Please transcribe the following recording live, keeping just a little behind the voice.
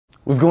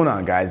What's going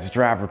on, guys? It's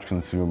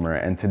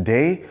UrAvgConsumer, and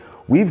today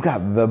we've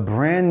got the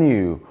brand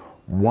new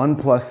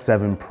OnePlus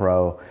 7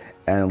 Pro,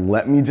 and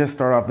let me just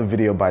start off the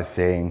video by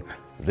saying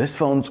this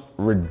phone's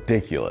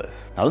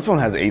ridiculous. Now, this phone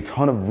has a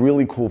ton of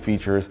really cool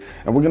features,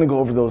 and we're gonna go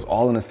over those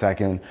all in a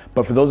second,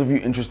 but for those of you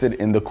interested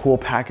in the cool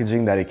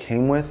packaging that it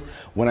came with,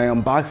 when I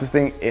unboxed this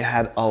thing, it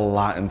had a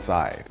lot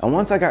inside. And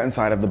once I got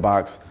inside of the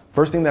box,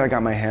 first thing that I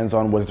got my hands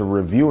on was the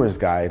reviewer's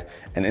guide,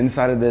 and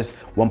inside of this,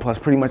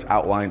 OnePlus pretty much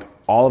outlined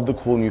all of the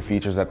cool new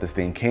features that this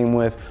thing came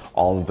with,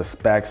 all of the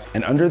specs,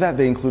 and under that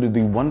they included the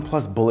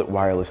OnePlus Bullet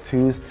Wireless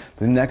 2s,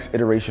 the next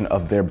iteration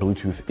of their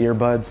Bluetooth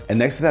earbuds, and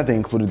next to that they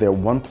included their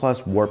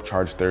OnePlus Warp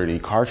Charge 30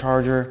 car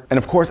charger, and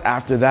of course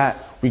after that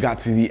we got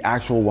to the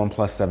actual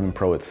OnePlus 7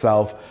 Pro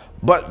itself.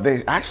 But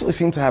they actually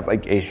seem to have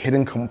like a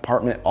hidden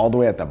compartment all the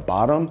way at the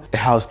bottom. It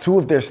housed two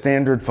of their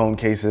standard phone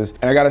cases.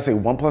 And I gotta say,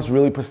 OnePlus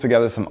really puts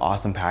together some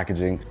awesome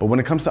packaging. But when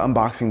it comes to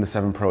unboxing the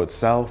 7 Pro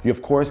itself, you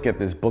of course get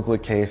this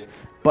booklet case,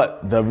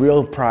 but the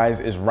real prize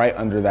is right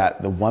under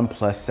that, the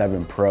OnePlus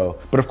 7 Pro.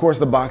 But of course,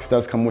 the box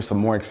does come with some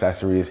more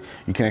accessories.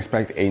 You can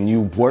expect a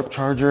new Warp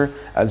charger,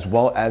 as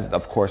well as,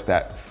 of course,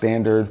 that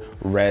standard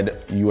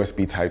red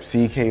USB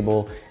Type-C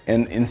cable.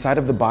 And inside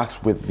of the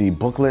box with the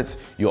booklets,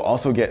 you'll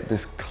also get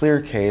this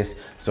clear case.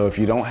 So if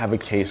you don't have a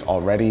case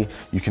already,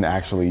 you can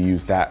actually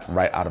use that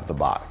right out of the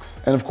box.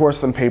 And of course,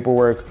 some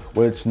paperwork,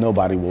 which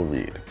nobody will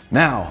read.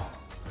 Now,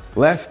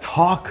 let's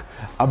talk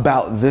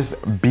about this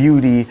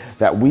beauty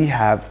that we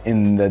have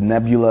in the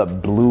Nebula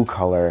Blue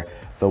color,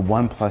 the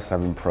OnePlus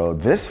 7 Pro.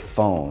 This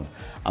phone,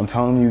 I'm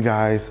telling you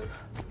guys,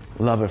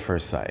 love at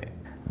first sight.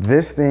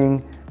 This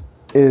thing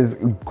is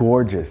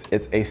gorgeous.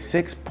 It's a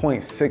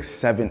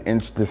 6.67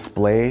 inch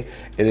display.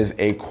 It is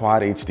a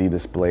Quad HD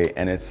display,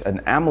 and it's an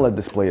AMOLED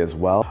display as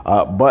well.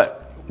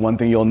 But one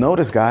thing you'll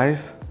notice,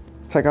 guys,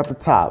 check out the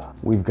top.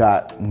 We've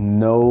got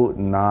no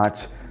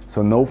notch.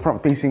 So no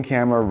front-facing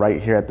camera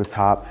right here at the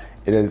top.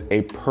 It is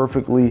a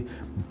perfectly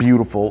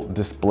beautiful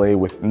display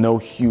with no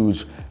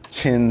huge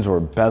chins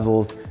or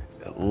bezels.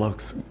 It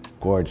looks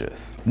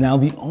gorgeous. Now,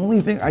 the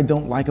only thing I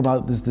don't like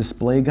about this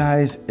display,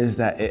 guys, is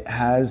that it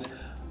has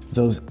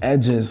those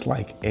edges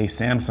like a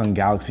Samsung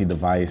Galaxy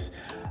device.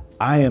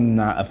 I am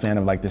not a fan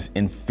of like this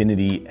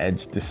infinity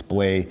edge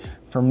display.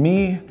 For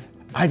me,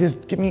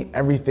 give me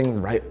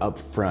everything right up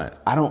front.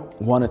 I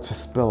don't want it to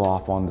spill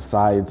off on the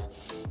sides.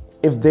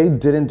 If they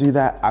didn't do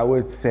that, I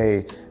would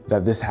say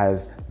that this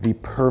has the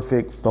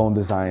perfect phone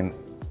design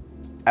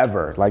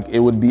ever. Like, it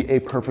would be a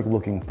perfect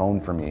looking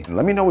phone for me.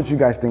 Let me know what you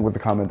guys think with the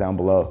comment down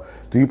below.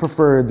 Do you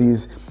prefer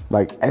these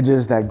like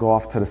edges that go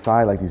off to the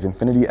side, like these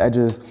infinity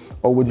edges,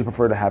 or would you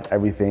prefer to have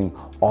everything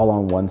all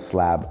on one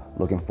slab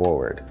looking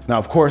forward? Now,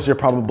 of course, you're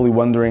probably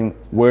wondering,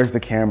 where's the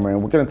camera?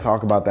 And we're gonna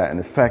talk about that in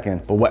a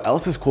second. But what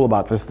else is cool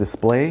about this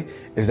display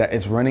is that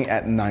it's running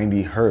at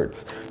 90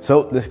 Hertz.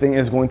 So this thing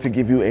is going to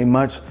give you a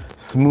much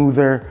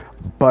smoother,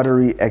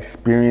 buttery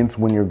experience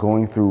when you're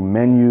going through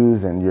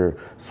menus and you're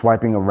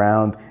swiping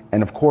around,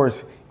 and of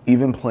course,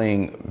 even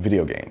playing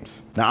video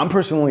games. Now, I'm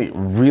personally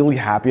really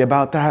happy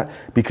about that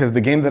because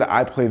the game that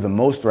I play the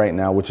most right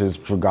now, which is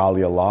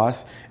Dragalia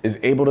Lost, is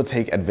able to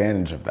take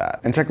advantage of that.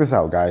 And check this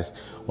out, guys.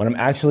 When I'm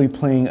actually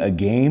playing a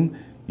game,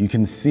 you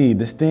can see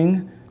this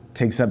thing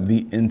takes up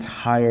the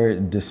entire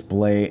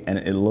display and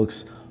it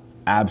looks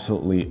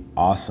absolutely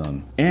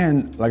awesome.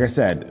 And like I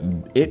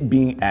said, it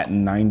being at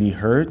 90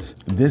 Hertz,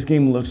 this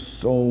game looks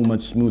so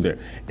much smoother.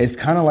 It's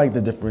kind of like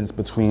the difference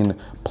between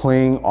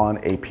playing on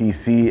a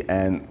PC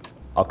and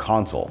a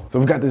console. So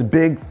we've got this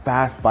big,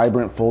 fast,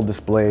 vibrant, full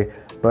display,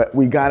 but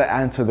we gotta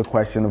answer the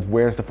question of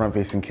where's the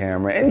front-facing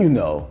camera, and you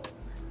know,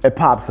 it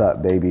pops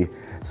up, baby.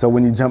 So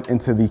when you jump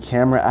into the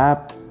camera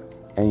app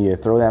and you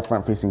throw that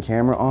front-facing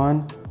camera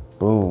on,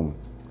 boom,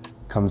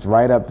 comes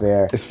right up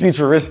there. It's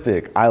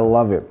futuristic, I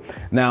love it.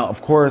 Now,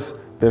 of course,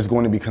 there's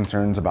going to be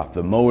concerns about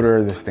the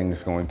motor. This thing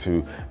is going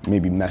to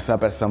maybe mess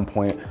up at some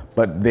point,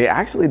 but they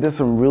actually did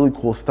some really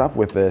cool stuff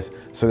with this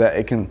so that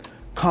it can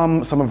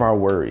calm some of our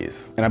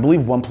worries. And I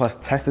believe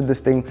OnePlus tested this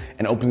thing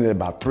and opened it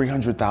about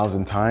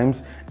 300,000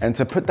 times. And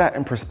to put that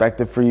in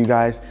perspective for you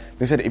guys,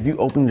 they said if you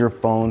opened your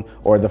phone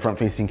or the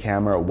front-facing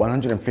camera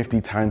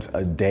 150 times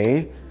a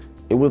day,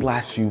 it would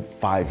last you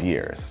 5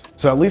 years.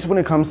 So at least when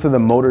it comes to the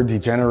motor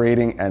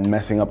degenerating and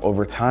messing up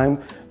over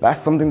time, that's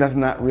something that's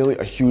not really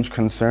a huge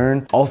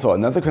concern. Also,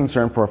 another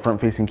concern for a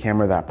front-facing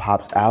camera that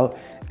pops out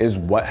is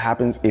what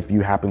happens if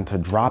you happen to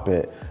drop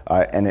it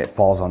and it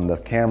falls on the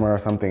camera or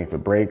something, if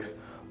it breaks.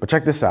 But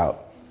check this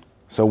out.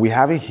 So we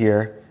have it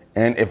here,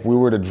 and if we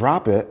were to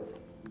drop it,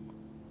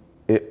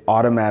 it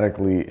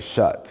automatically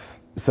shuts.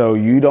 So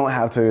you don't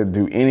have to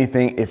do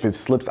anything. If it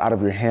slips out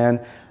of your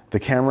hand, the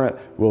camera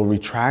will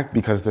retract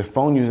because the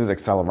phone uses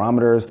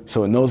accelerometers,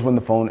 so it knows when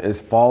the phone is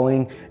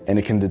falling and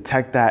it can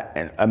detect that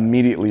and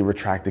immediately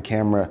retract the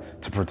camera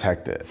to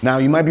protect it. Now,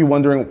 you might be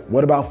wondering,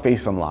 what about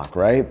face unlock,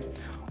 right?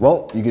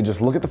 Well, you could just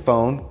look at the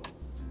phone,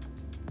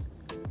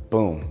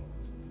 boom.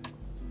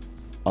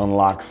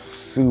 Unlocks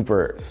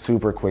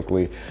super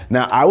quickly.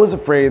 Now, I was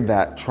afraid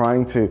that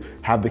trying to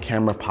have the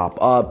camera pop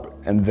up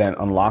and then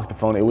unlock the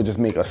phone, it would just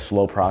make a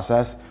slow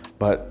process,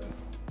 but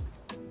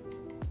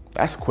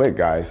that's quick,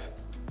 guys.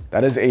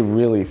 That is a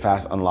really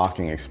fast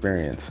unlocking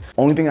experience.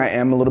 Only thing I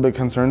am a little bit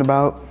concerned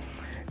about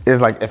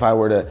is like if I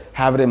were to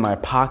have it in my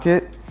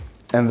pocket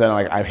and then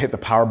like I hit the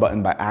power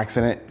button by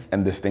accident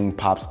and this thing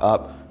pops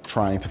up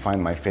trying to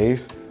find my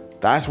face,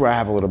 that's where I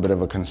have a little bit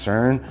of a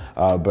concern.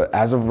 But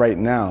as of right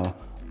now,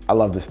 I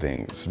love this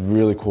thing. It's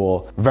really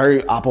cool.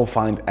 Very Apple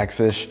Find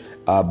X-ish,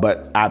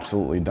 but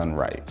absolutely done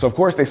right. So of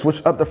course they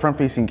switched up the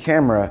front-facing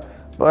camera,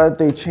 but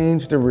they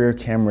changed the rear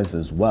cameras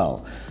as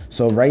well.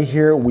 So right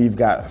here, we've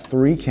got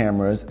 3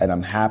 cameras, and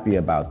I'm happy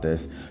about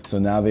this. So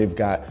now they've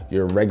got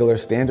your regular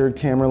standard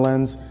camera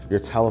lens, your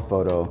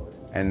telephoto,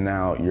 and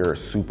now your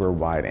super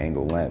wide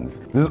angle lens.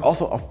 This is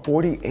also a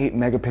 48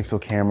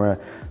 megapixel camera,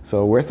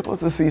 so we're supposed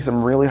to see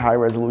some really high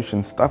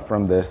resolution stuff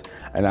from this,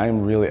 and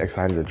I'm really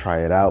excited to try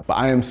it out. But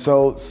I am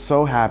so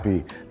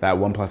happy that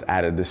OnePlus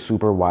added this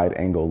super wide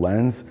angle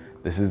lens.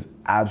 This is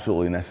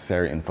absolutely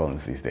necessary in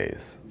phones these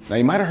days. Now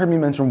you might have heard me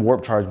mention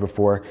warp charge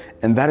before,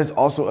 and that is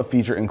also a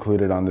feature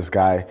included on this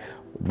guy.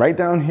 Right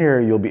down here,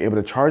 you'll be able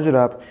to charge it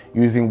up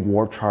using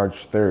Warp Charge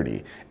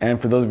 30.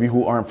 And for those of you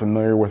who aren't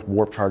familiar with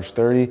Warp Charge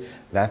 30,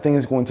 that thing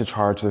is going to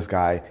charge this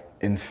guy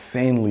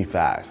insanely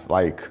fast,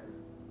 like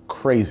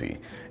crazy.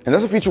 And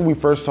that's a feature we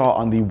first saw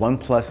on the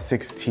OnePlus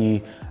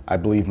 6T, I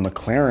believe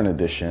McLaren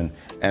edition,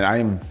 and I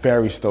am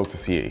very stoked to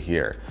see it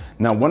here.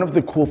 Now, one of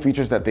the cool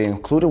features that they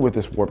included with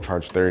this Warp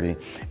Charge 30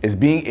 is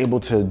being able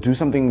to do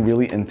something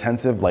really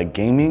intensive like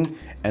gaming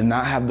and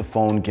not have the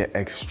phone get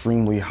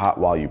extremely hot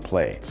while you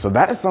play. So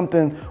that is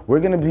something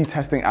we're gonna be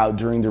testing out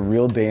during the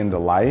real day in the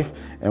life,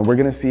 and we're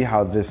gonna see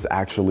how this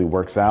actually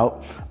works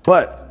out.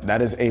 But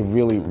that is a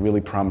really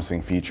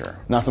promising feature.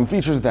 Now, some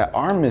features that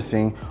are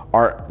missing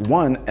are,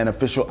 one, an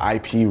official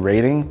IP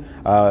rating.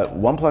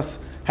 OnePlus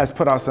has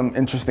put out some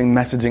interesting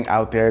messaging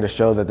out there to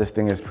show that this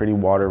thing is pretty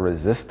water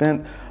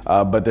resistant,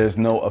 but there's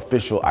no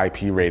official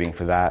IP rating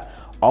for that.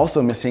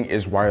 Also missing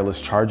is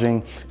wireless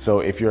charging.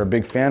 So if you're a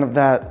big fan of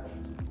that,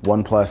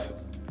 OnePlus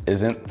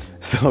isn't,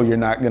 so you're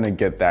not gonna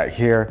get that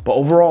here. But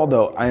overall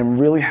though, I am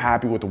really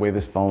happy with the way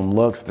this phone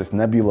looks. This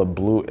Nebula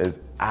Blue is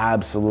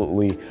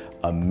absolutely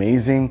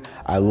amazing.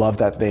 I love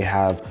that they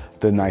have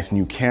the nice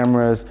new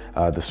cameras.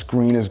 The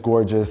screen is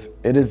gorgeous.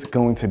 It is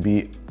going to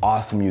be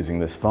awesome using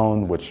this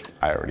phone, which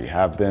I already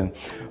have been,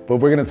 but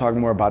we're gonna talk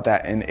more about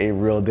that in a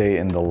real day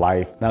in the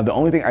life. Now, the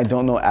only thing I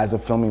don't know as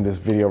of filming this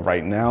video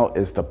right now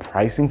is the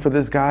pricing for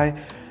this guy.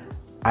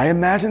 I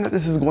imagine that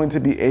this is going to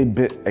be a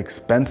bit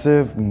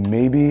expensive,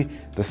 maybe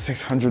the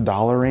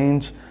 $600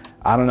 range.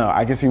 I don't know,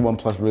 I can see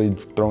OnePlus really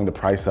throwing the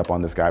price up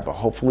on this guy, but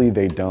hopefully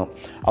they don't.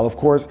 I'll of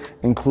course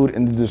include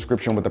in the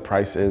description what the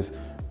price is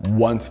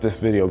once this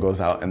video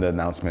goes out and the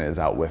announcement is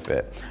out with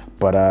it.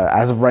 But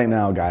as of right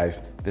now,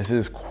 guys, this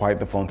is quite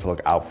the phone to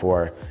look out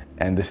for,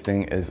 and this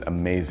thing is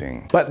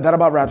amazing. But that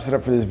about wraps it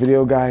up for this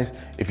video, guys.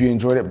 If you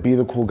enjoyed it, be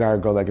the cool guy or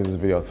girl that gives this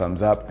video a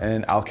thumbs up,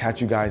 and I'll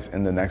catch you guys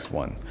in the next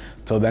one.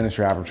 Till then, it's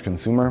your average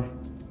consumer.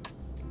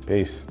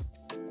 Peace.